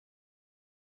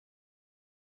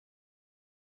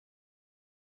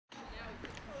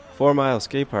4 Mile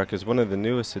Skate Park is one of the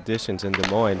newest additions in Des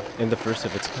Moines and the first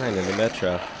of its kind in the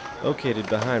metro. Located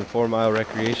behind 4 Mile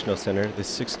Recreational Center, this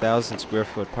 6,000 square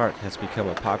foot park has become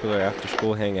a popular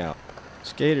after-school hangout.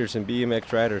 Skaters and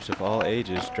BMX riders of all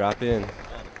ages drop in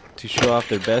to show off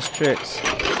their best tricks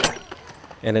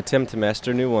and attempt to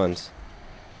master new ones,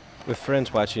 with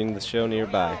friends watching the show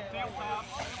nearby.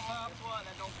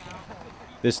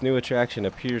 This new attraction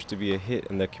appears to be a hit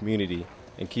in the community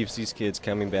and keeps these kids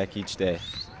coming back each day.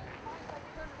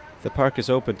 The park is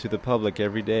open to the public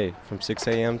every day from 6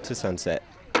 a.m. to sunset.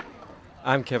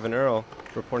 I'm Kevin Earl,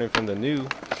 reporting from the new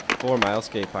 4 Mile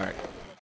Skate Park.